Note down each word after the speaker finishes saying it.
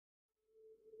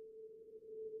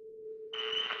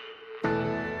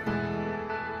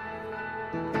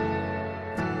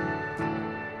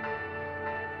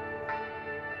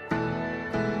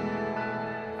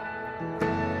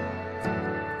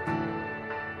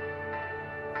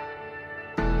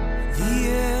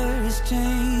is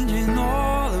changing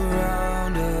all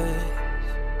around us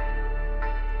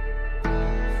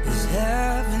as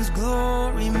heaven's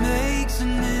glory makes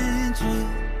an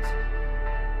entrance.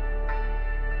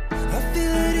 I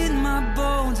feel it in my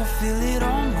bones, I feel it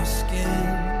on my skin.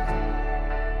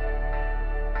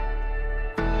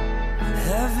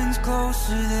 Heaven's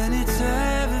closer than it's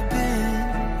ever been.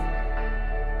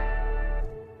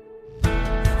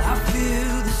 I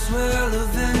feel the swell of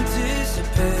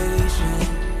anticipation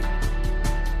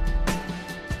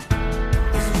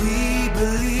as we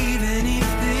believe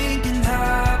anything can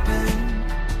happen.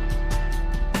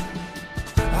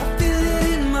 I feel it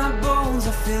in my bones,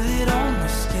 I feel it on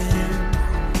my skin.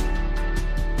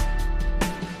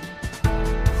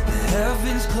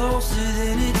 Heaven's closer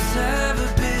than it's ever